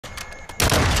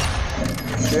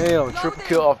Damn, triple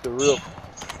kill off the rip.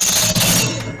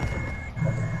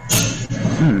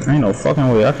 Ain't no fucking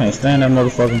way. I can't stand that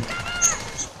motherfucker.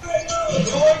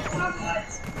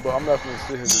 But I'm not gonna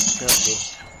sit here just camp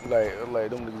though. Like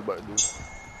them niggas about to do.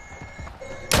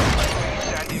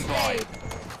 Standing by.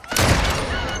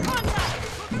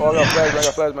 Oh, I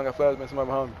got flashbang, somebody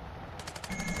behind me.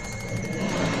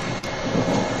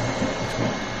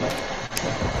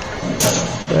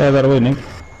 Yeah, by the way, nigga.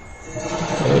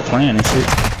 They playing and shit.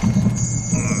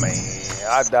 Man,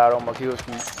 I died on my kill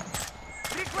streak.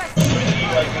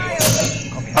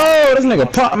 Oh, this nigga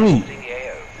popped me.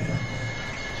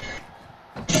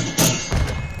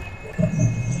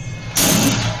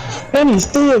 And he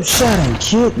still shot and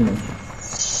killed me.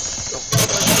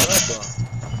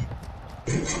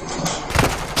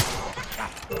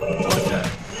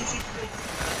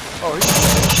 Oh, he's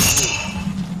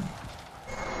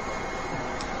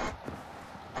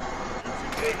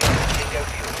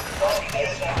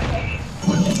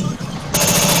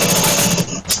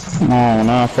come on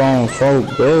now, phone folk,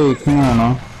 hey, come on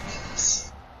now.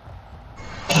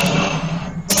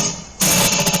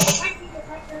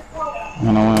 I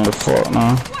don't know the fuck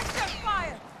now.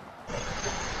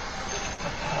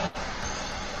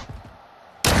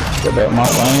 Got that my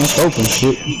same scope and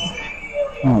shit. I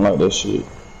don't like that shit.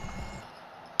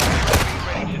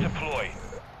 Ready to deploy.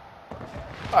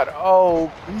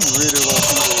 oh, he really won't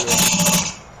be there.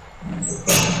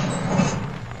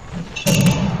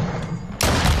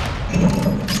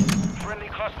 Friendly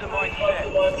cluster mine set.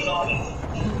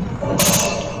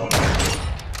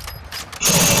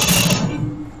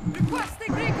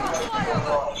 Requesting recon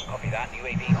flyover. Copy that.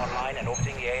 UAV online and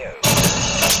orbiting the AO.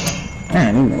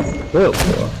 Man, he went good,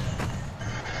 boy.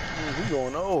 He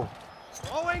going oh.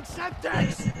 Throwing Semtex.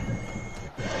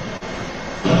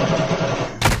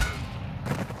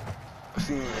 I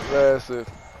seen him last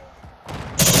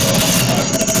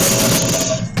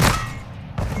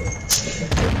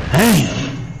Damn.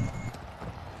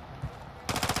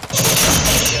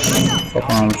 Fuck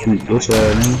on the feet, bitch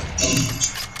ass nigga.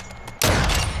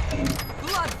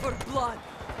 Blood for blood.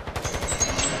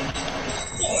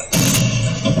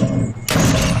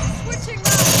 Switching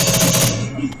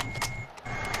rounds.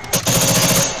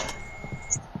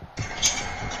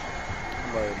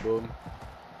 Right, boom.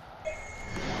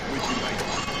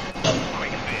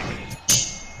 Quick fix.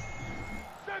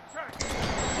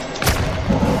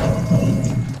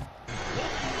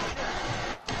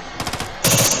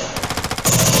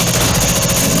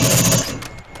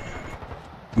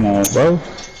 Come on, bro.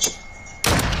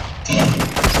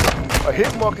 A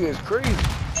hit marker is crazy.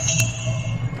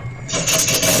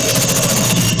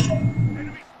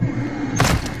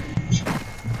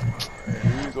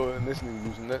 Here you go, and this nigga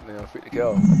losing that now, 50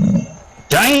 cal.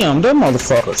 Damn, that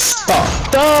motherfucker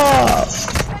stopped up.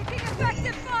 Taking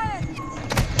effective fire.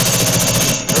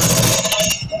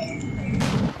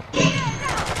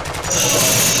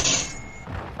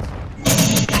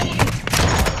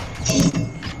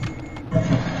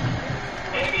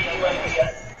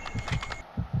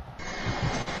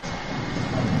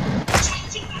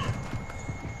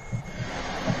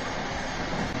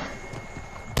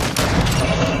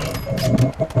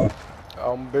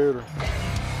 I'm better.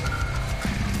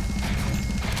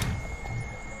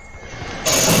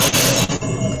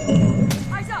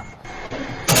 Eyes up.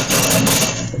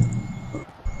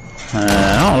 I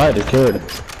don't like this character.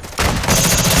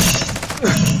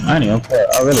 I ain't even care.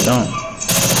 I really don't.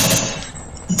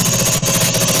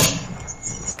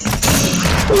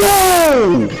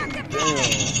 Whoa!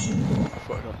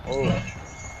 Fuck him. Oh.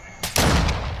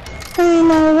 Ain't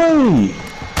no way.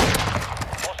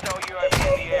 Hostile UAV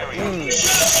in the area.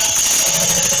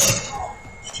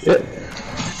 Shit.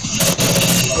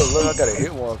 Look, I got a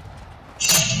hit one.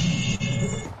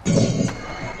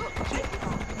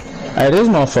 Hey, this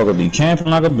motherfucker be camping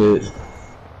like a bitch.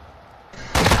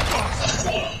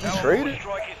 Traded?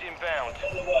 Strike is inbound.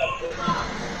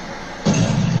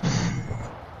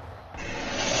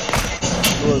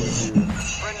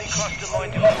 Friendly cluster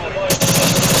mine deployed.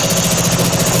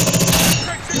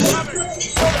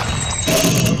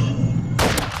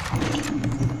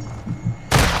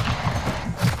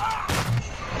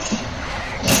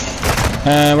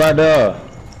 And right there.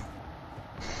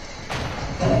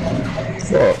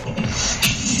 Fuck.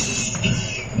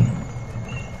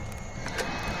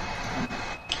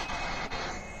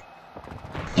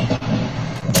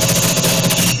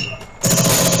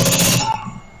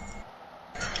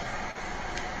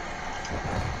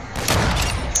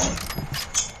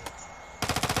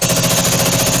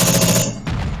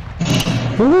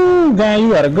 Woo, guy,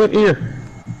 you got a good ear.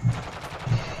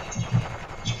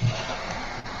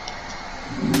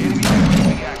 Enemy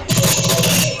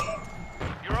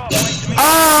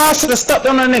I should have stepped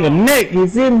on that nigga neck, you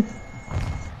feel me?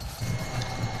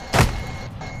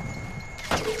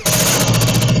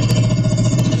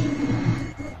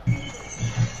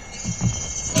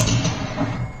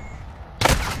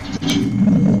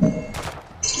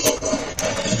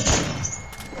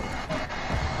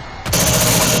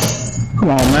 Come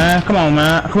on, man. Come on,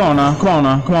 man. Come on now. Come on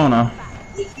now. Come on now.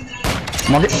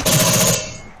 Mark it.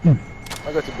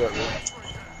 I got your back, man.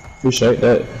 Appreciate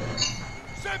that.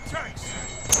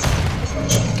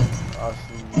 I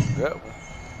see that one.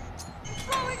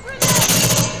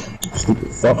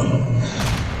 Stupid fuck.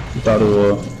 You thought it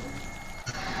was.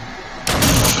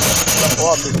 Oh,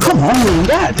 I missed Come on,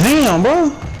 god damn,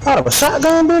 bro. Out of a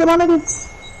shotgun, dude, my nigga.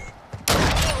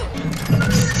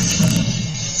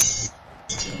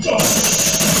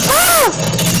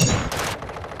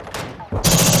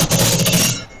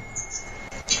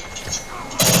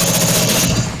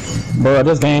 Bro,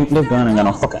 this gun ain't got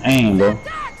no fucking aim, bro.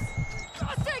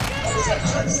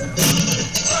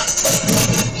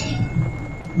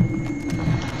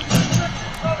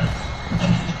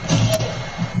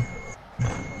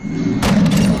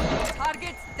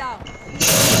 Targets down.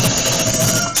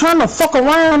 Turn the fuck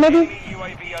around, nigga.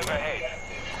 UAV overhead.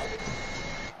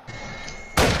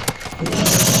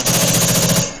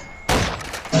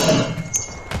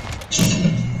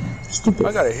 Stupid.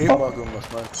 I got a hit mark on my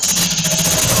sniper.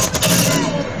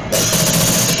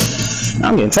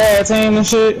 I'm getting tag team and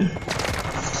shit. Bro,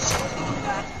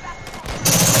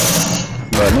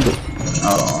 nigga.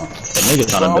 The nigga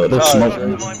trying to duck this smoke.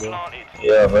 Mine planted.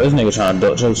 Yeah, bro, this nigga trying to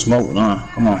duck this smoke.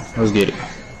 Come on, let's get it.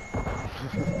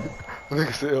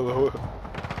 Nigga said LOL.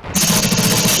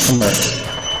 Come here.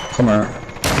 Come here.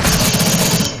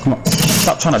 Come on.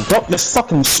 Stop trying to duck this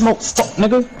fucking smoke, fuck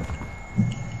nigga.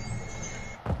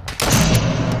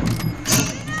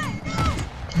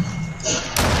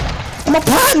 How my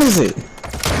partner is it?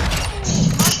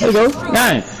 There you go. 9.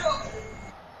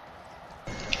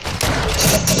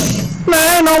 Man,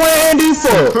 ain't no way Andy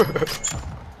for.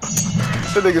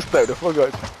 That nigga stacked the fuck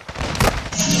out you.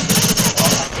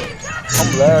 I'm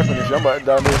laughing at you. I'm about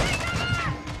down there.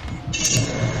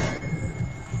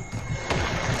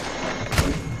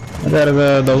 I gotta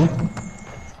go though.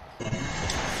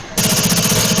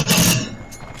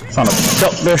 Trying to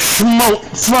duck this smoke,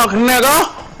 fuck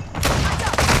nigga.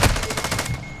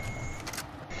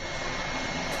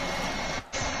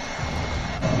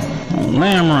 Oh,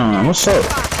 lamb run, what's up?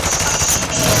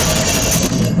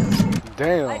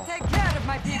 Damn. I take care of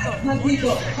my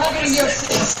people.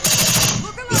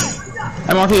 Look alive.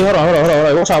 Hey, Marquis, hold on.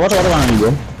 Watch out behind you,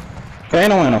 bro. There ain't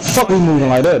no way in the fuck we moving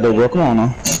like that, though, bro. Come on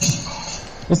now.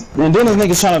 And then this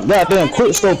nigga trying to goddamn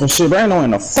quick scope and shit, but ain't no way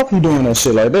in the fuck you doing that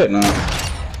shit like that now.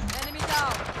 Enemy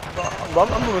down.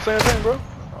 I'm doing the same thing, bro.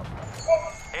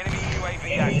 Enemy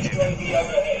UAV active.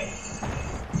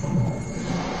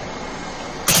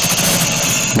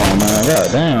 Come on, man.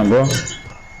 Goddamn, bro.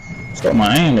 Stop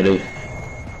my aim today.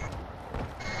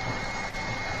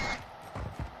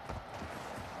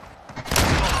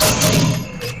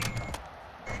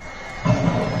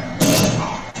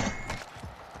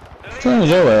 Turn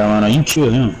your way around, you kill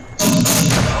him.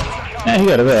 Man, he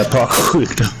got a bad park quick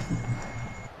though.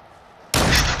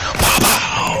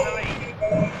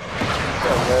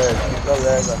 That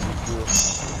lag got me killed.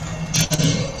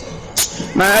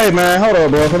 Man, hey man, hold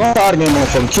up, bro. Cause I'm tired of getting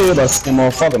motherfucking killed by some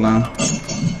motherfucker now.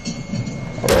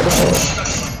 Hold up,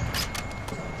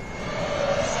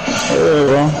 hey,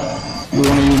 bro. You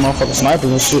wanna use motherfucking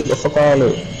snipers and shit? The fuck all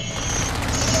that?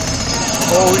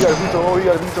 Oh, he got a veto. Oh, he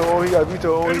got a veto. Oh, he got a veto.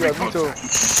 Oh, he got a veto.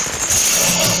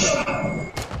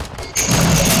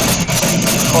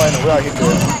 Oh, I know. We out here, bro.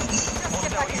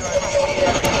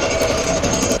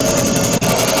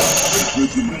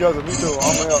 He got a veto.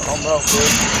 I'm out, bro.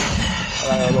 I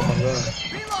gotta load my gun.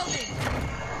 Reloading.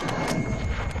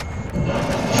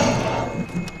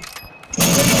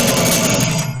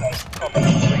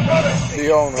 He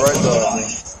on the right side.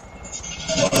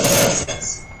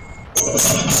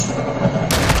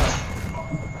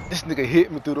 This nigga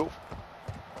hit me through the.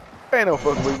 Ain't no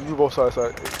fucking way. You both side.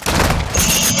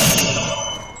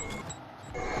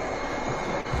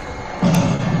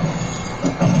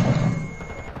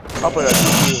 I put that 2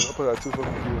 kills. I put that 2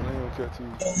 fucking kills. I ain't gonna care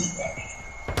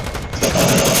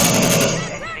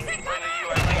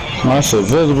 2. My shit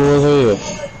visible as hell.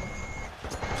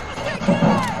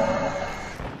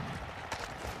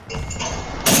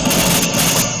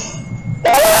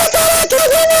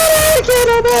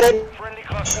 Friendly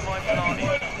cluster mine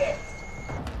planted.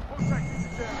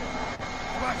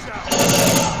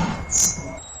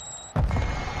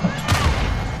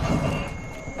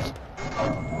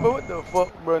 But what the fuck,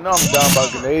 bro? Now I'm down by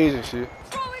grenades and shit.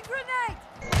 Throwing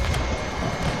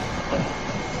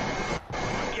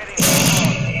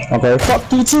Okay,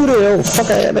 fuck you too there, fuck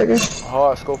ass nigga.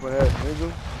 Hard scoping ass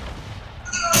nigga.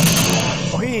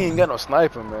 Oh, he ain't got no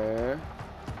sniper, man.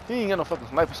 He ain't got no fucking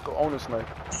sniper scope on his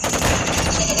sniper.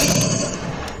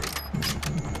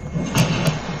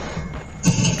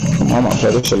 I'm gonna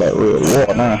play this shit like real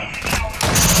war now.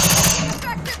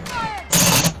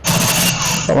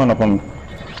 Come on up on me.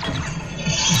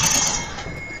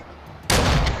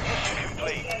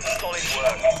 Solid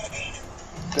work.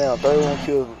 Damn, 31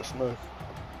 kills with the sniper.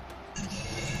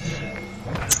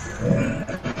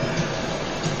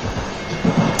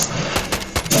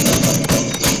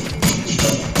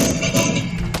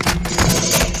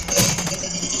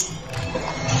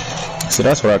 See,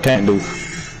 that's what I can't do.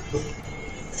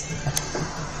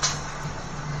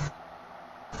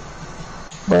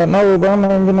 But no, bro, I'm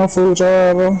not even getting no food,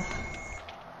 y'all, bro.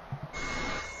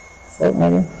 Fuck,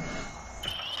 nigga.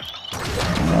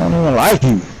 I don't even like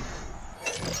you.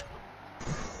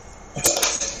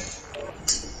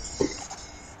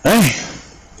 Hey.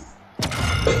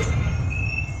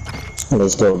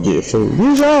 Let's go get food.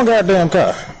 Use your own goddamn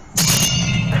car.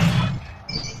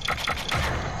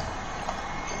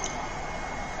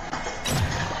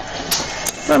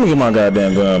 Let me get my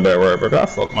goddamn gun back right, bro. I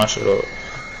fucked my shit up.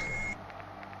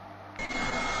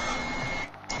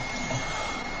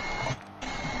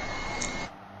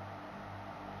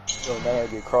 Yo, now I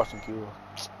get crossing kill.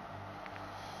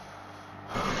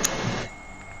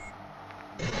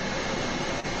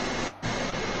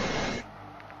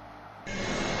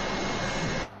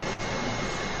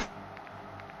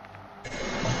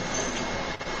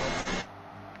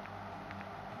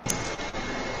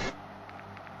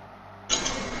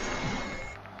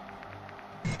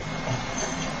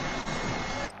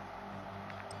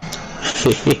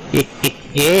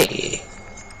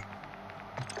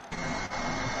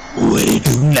 What do you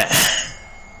do now?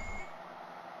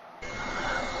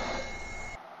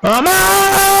 I'm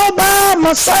all by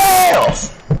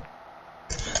myself.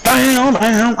 Bam,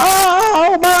 bam,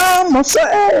 all by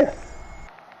myself.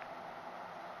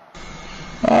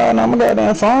 Now my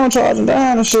goddamn phone charging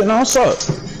down and shit. Now what's up?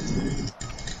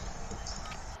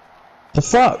 The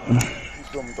fuck?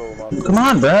 Come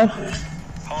on, bruh.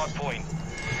 Hard point.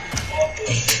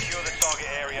 Secure the target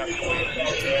area.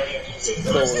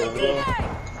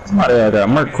 Somebody out there,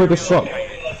 Merc quick as fuck.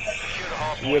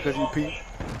 Yeah, cause you peep.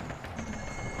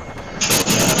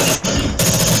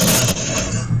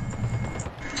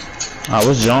 I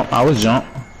was jump. Oh my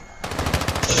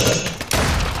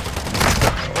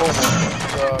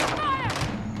god.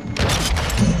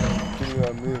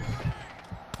 I missed.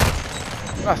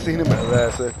 I seen him at the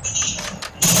last second.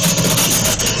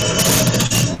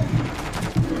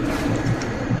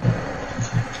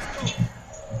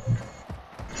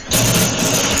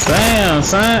 Damn,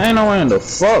 son, ain't no way in the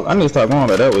fuck. I need to start going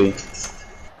back that way.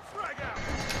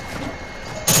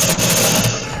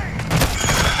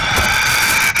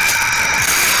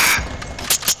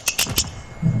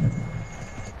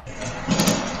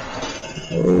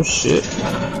 Oh shit.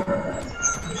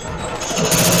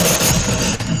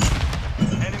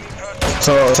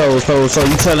 So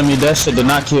you telling me that shit did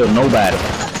not kill nobody?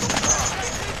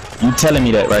 You telling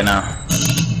me that right now?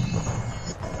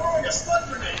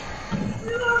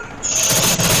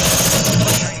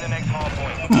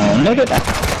 Come on, nigga.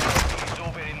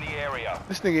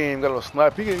 This nigga ain't got no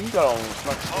sniper. He got on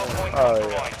sniper. Oh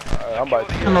yeah. I'm about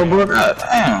to. No, bro. God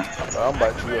damn. I'm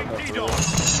about to now.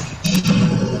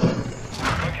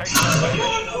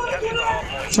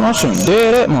 So I shouldn't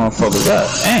dare that motherfucker. God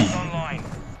damn.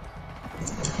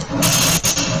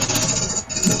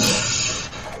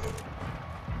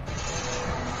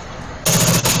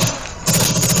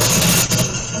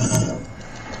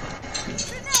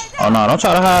 Oh no, don't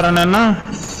try to hide on that now.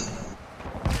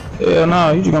 Hell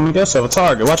no, you just gonna make yourself a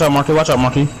target. Watch out, Marky. Watch out,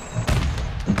 Marky.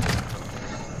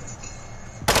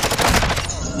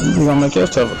 You gonna make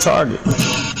yourself a target.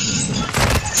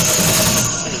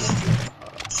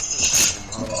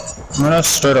 Man, that's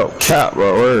straight up cap,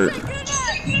 bro. Word. Now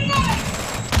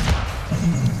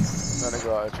they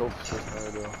got a trophy system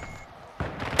right there.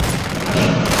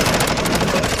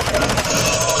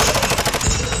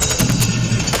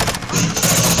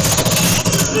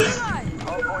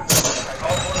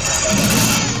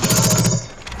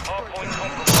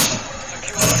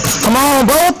 Come on,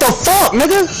 bro. What the fuck,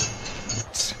 nigga?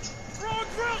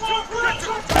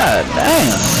 God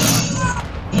damn.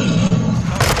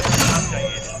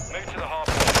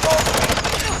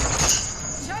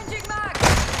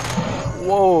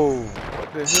 Whoa! What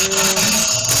the hell?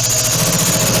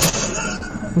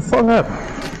 What the fuck happened?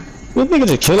 These niggas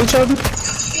just kill each other?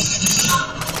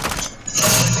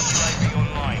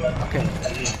 I can't.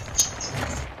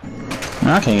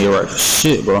 Man, I can't get right for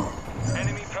shit, bro.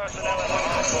 Enemy personnel at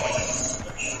hard point.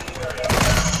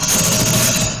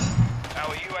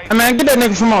 Our UAV. Hey, man, get that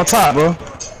nigga from on top, bro.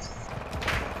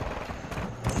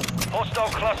 Hostile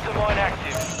cluster mine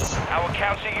active. Our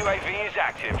counter UAV is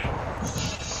active.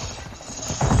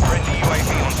 Friendly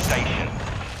UAV on station.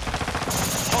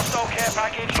 Hostile care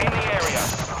package in the area.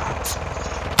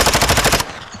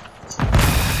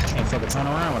 Can't fucking turn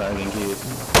around without getting killed.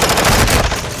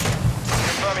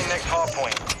 Confirming next hard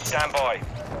point. Stand by.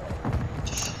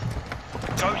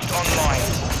 Ghost online.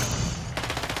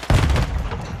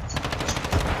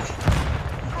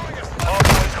 Hard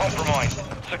point compromised.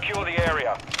 Secure the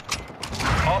area.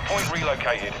 Hard point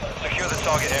relocated. Secure the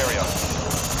target area.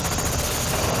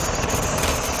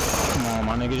 Come on,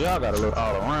 my niggas, y'all gotta look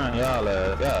all around. Y'all,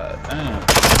 god damn.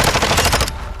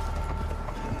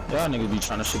 Y'all niggas be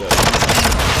trying to shoot up.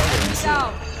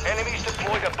 Down. Enemies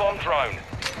deployed a bomb drone.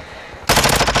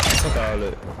 Take all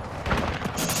that.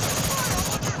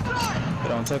 They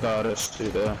don't take all that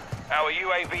shit there. Our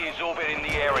UAV is orbiting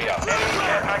the area. Enemy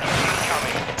care package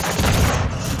incoming.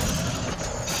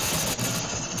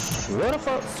 What the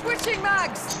fuck? Switching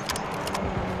mags.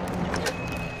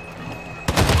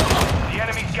 The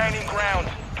enemy's gaining ground.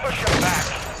 Push them back.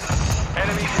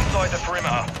 Enemies inside the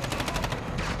perimeter.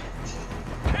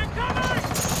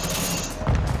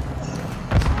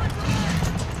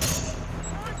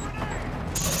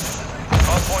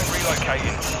 Hardpoint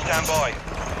relocating. Stand by.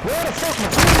 Where the fuck my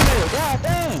team? God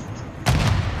damn.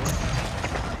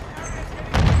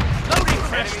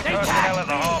 Enemy personnel at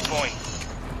the hardpoint.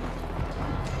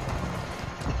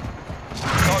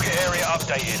 Target area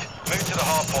updated. Move to the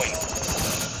hardpoint.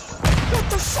 What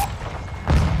the fuck?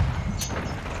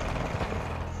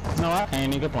 No, I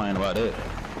ain't even complaining about it.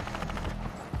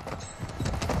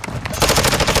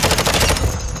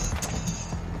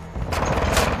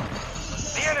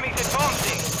 The enemy's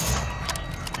advancing.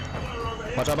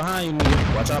 Watch out behind you,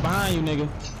 nigga. Watch out behind you, nigga.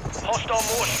 Hostile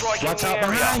mortar strike Watch in the out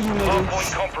area. behind you, nigga.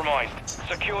 Hardpoint compromised.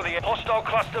 Secure the hostile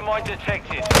cluster mine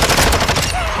detected.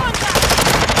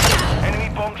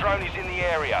 Enemy bomb drone is in the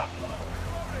area.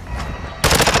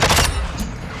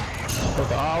 But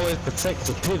to always protect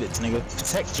your pivots, nigga.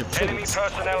 Protect your Enemy pivots.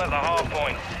 personnel at the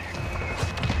hardpoint.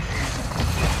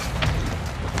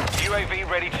 UAV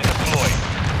ready to deploy.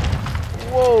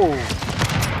 Whoa!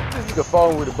 This nigga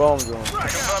falling with the bombs on.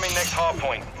 Confirming next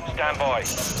hardpoint. Stand by.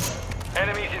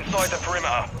 Enemies inside the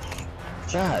perimeter.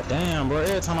 God damn, bro.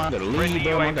 Every time I gotta Friendly leave,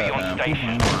 bro, my UAV on goddamn people station.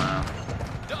 ain't around.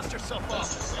 Dust yourself off.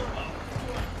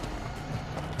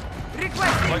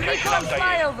 Requesting Location recon updated.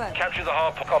 flyover. Capture the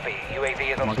hardpoint. Copy.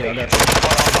 UAV is on Okay, I station. got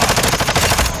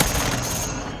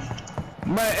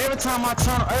Man, every time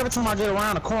I get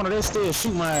around the corner, they still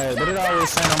shoot my ass. But it always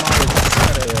saying I'm always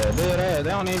beside their ass. Dead ass. They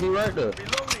don't even be right there.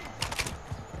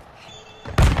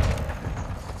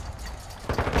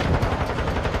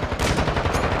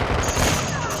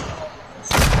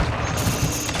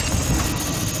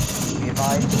 Be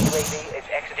advised, UAV is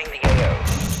exiting the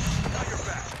AO.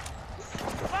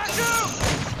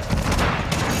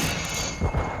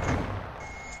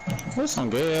 There's some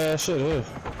gay ass shit here.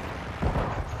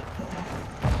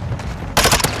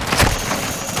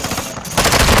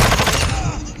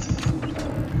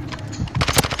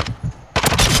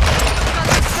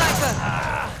 Sniper.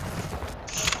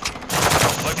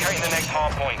 Locating the next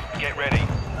hardpoint. Get ready.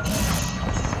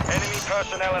 Enemy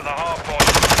personnel at the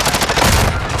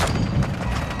hardpoint.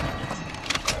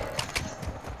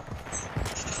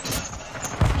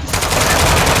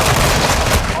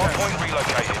 Hardpoint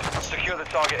relocated. Secure the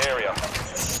target area.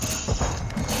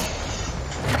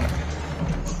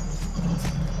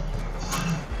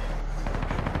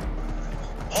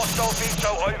 Hostile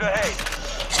VTOL overhead.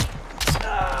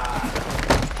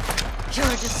 You're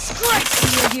a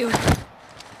disgrace, you.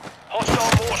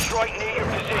 Hostile mortar strike near your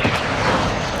position.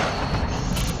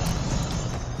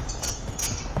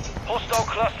 Hostile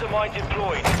cluster mine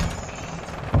deployed.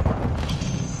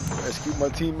 Execute my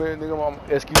teammate, nigga. I'm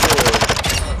execute her.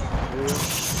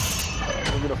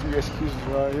 Yeah. I'm getting a few executions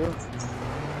around here.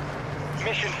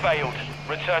 Mission failed.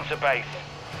 Return to base.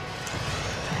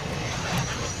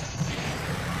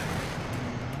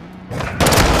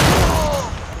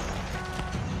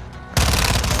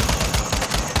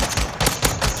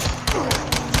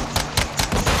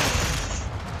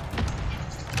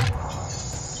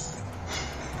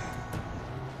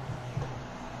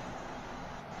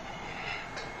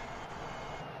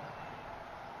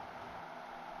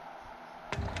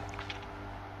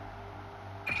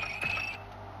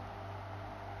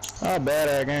 Oh, bad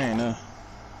ass game, no.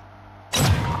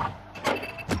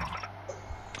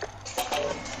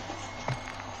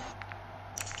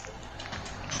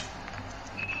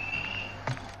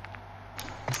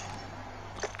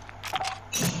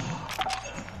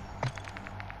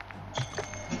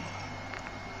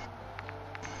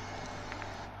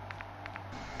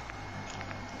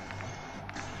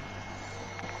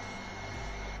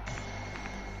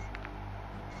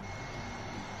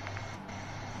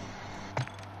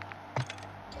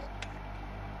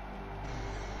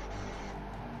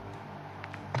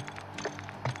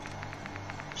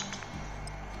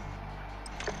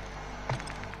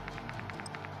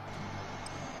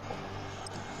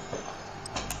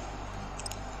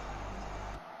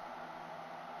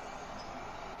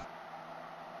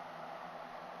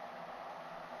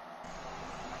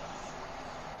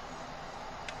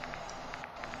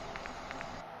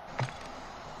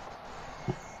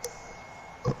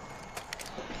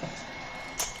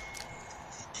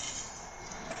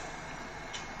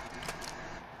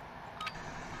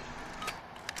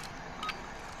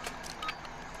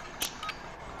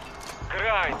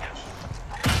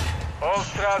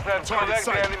 broadside. Collect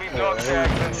the enemy dog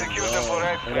tags and secure them for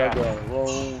And I extract. got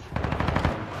roll.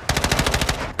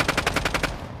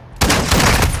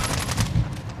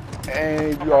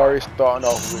 And you already starting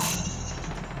off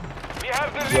with We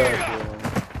have the lead.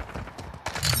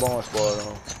 bomb squad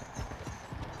on.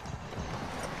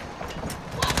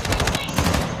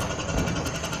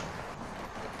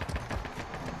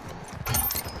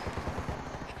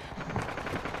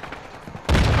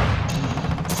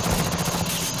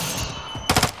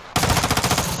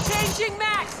 Changing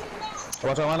max.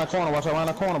 Watch out around that corner. Watch out around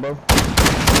that corner, bro.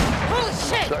 Holy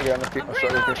shit. Shot guy, I'm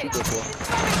sorry, I can shoot this one.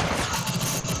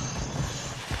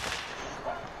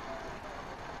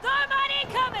 Thermite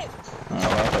incoming.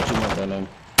 Alright, I thought you meant that name.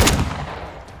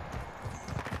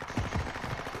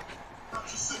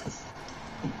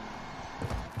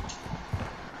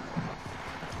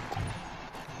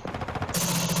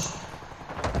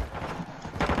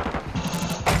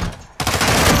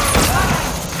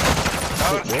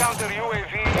 Our counter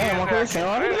UAV Damn, is okay, active.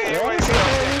 Sam. Friendly What UAV is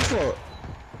active.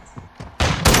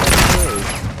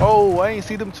 that? Oh, I ain't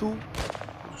see them two. You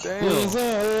Damn. ain't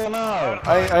saying, hell no.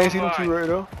 I ain't see them two right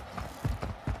though.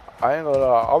 I ain't gonna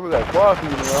lie, I was like quad for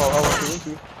you, man. I want to see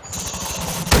them two.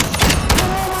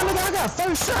 Oh, my nigga, I got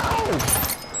first shot.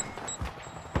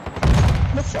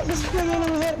 The fuck is this nigga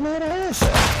in that man?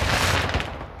 Headshot.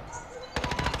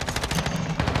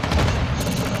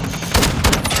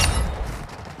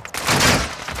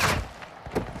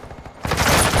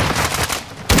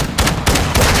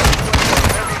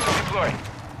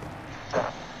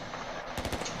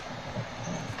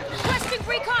 Requesting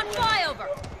recon flyover.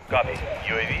 Copy.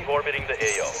 UAV orbiting the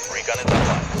AO. Recon is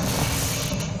online.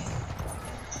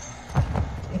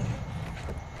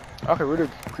 I could really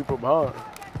creep up behind.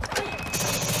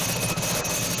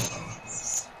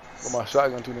 But my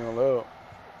shotgun too damn loud.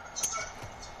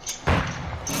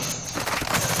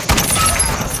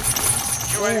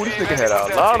 Ooh, this nigga had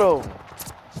a lot of them.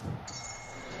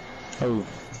 Oh.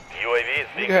 UAV is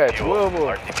Nigga had seeking fuel. 12 of 'em.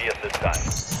 RTB at this time.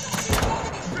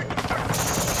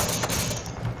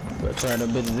 Better turn them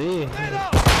bitches in.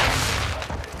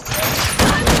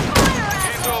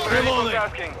 He's already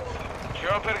multitasking.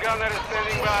 Chopper gunner is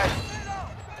standing by.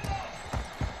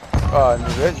 Ah,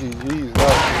 nigga, that's GG's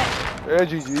now.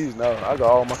 That's GG's now. I got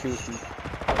all my kills too.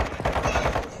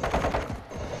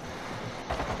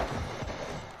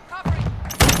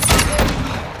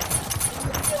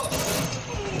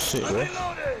 Shit, bro.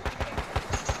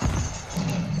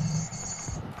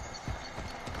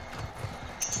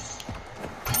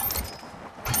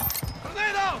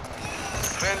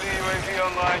 Friendly UAV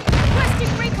online.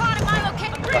 Requesting recon in my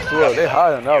location. I swear, they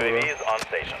hiding now, bro. UAV is on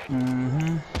station.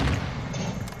 Mm-hmm.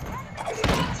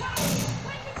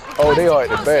 Oh, they are at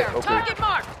the Close back. there. Okay. Target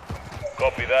mark.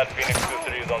 Copy that. Phoenix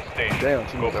 2-3 is on station. Damn,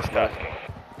 team, Go that's for nice. tasking.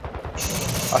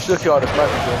 I should kill all the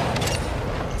snipers, bro.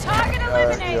 Target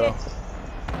eliminated. Yeah.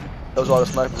 Those are all the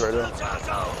snipers right there.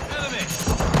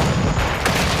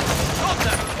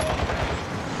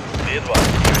 Be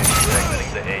advised. UAV is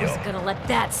exiting the AO. Just gonna let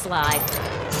that slide.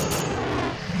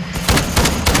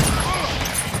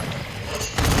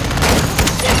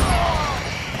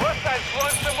 Broadside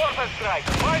launched the mortar strike.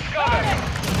 Find cover.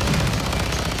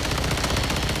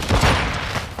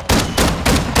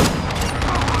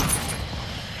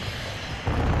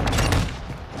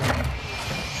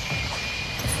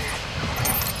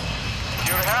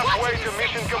 You're halfway to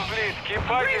mission complete. Keep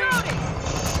fighting.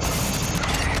 Reloading.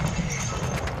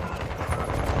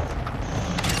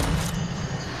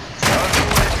 Our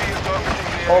UAV is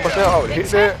orbiting the Oh, but area. I would hit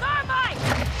that. Thermite.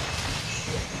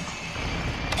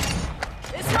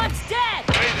 This one's dead.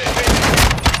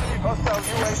 Hostile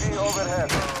UAV overhead.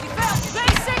 You failed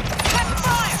basic. Cut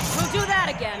fire. We'll do that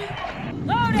again.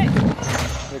 Load it.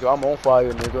 Nigga, I'm on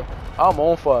fire, nigga. I'm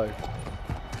on fire.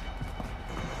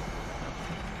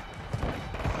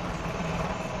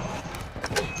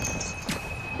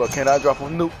 But can I drop a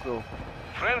nuke though?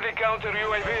 Friendly counter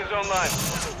UAV is online.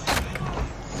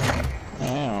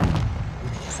 Damn.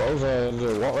 Folks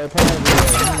just walk right past me. You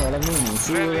know what I mean?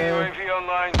 See Friendly that? UAV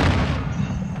online.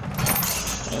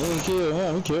 He didn't kill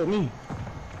him. He killed me.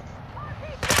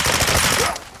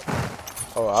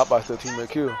 Oh, I about to say teammate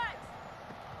kill.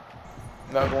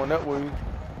 Not going that way.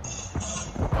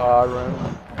 I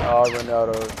ran out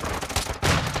of.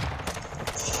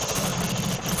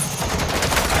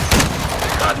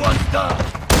 That one's done.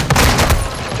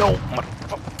 No,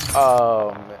 motherfucker.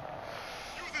 Oh man.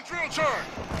 Use the drill charge.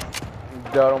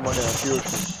 Died on my damn kill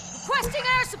streak. Requesting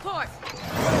air support.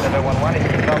 711 is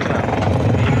inbound now.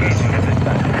 Be engaging at this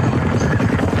time.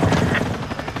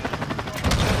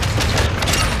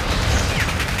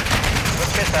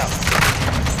 Good miss out.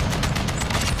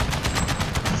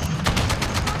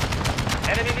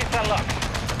 Enemy needs unlock.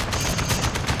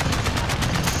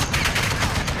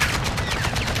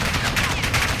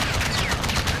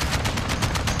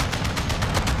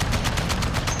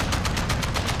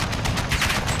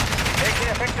 Taking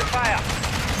effective fire.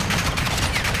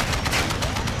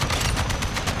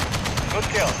 Good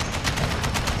kill.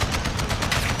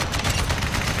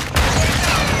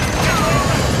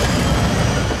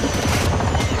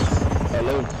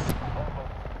 Hello.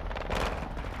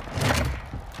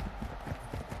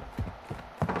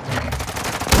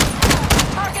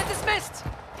 Target dismissed.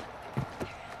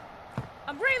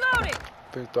 I'm reloading.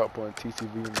 Think start putting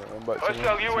TCV in there. I'm about to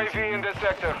Hostile UAV in this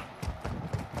sector.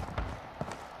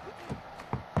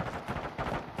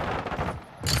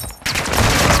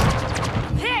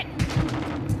 Hit.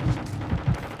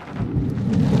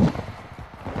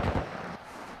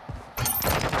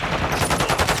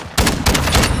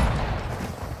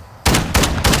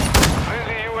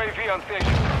 Friendly UAV on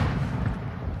station.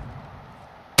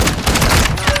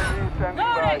 UAV standing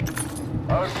by.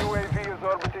 Our UAV is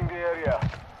orbiting the area.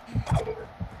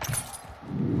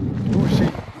 Who's she?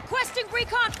 Requesting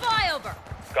recon flyover.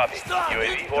 Copy.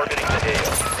 UAV orbiting the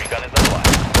AO. Recon is online.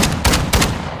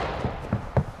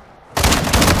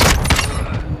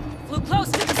 Flew close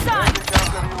to the sun.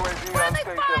 Counter UAV on Friendly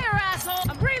station. fire, asshole.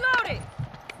 I'm reloading.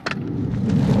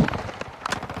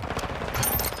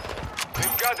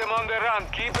 We've got them on the run.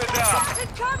 Keep it up.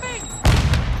 Rocket coming.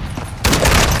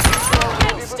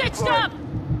 Get stitched up.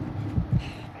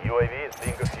 UAV is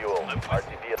being fuel.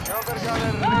 RTB is counter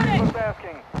gunner Loading. for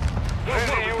tasking.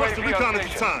 Friendly UAV on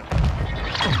station.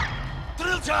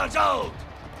 Drill charge out!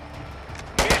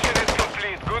 Mission is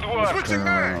complete. Good work. Switching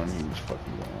mags!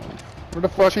 Where the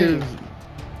fuck is?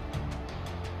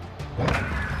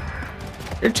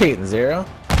 You're cheating, Zero.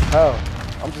 How?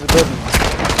 I'm just better than you.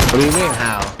 What do you mean,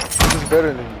 how? I'm just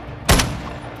better than you.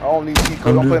 I don't need cheat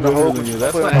codes. I'm playing the whole control.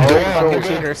 That's I'm what playing the every whole fucking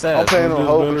control. cheater says. I'm playing the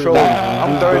whole control.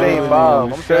 I'm 38-5.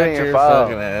 I'm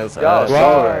 38-5. Y'all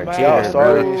sorry. Y'all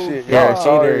sorry and shit. You're a Y'all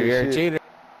sorry cheater. and You're a shit. cheater.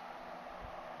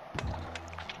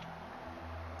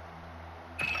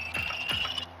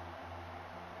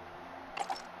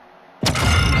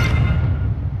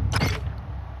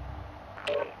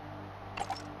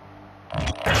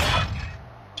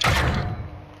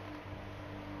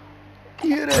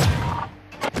 You hear that?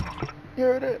 You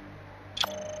heard that?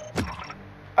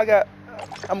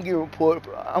 I'm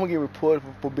getting reported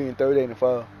for being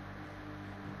 38-5.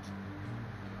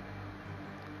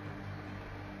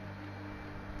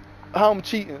 How I'm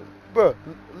cheating, bro?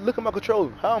 Look at my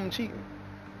controller. How I'm cheating?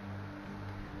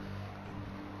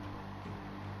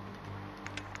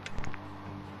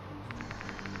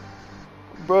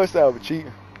 Bro said I was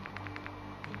cheating.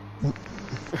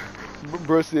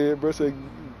 Bro said,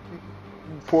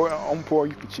 I'm poor,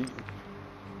 you for cheating.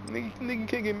 Nigga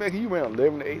can't get mad. You ran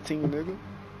 11 to 18, nigga.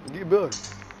 Get better.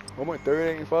 I'm at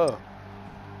 38-5.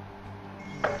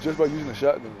 Just by using a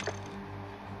shotgun.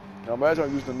 Now imagine I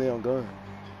using a damn gun.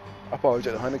 I probably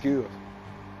just 100 kills.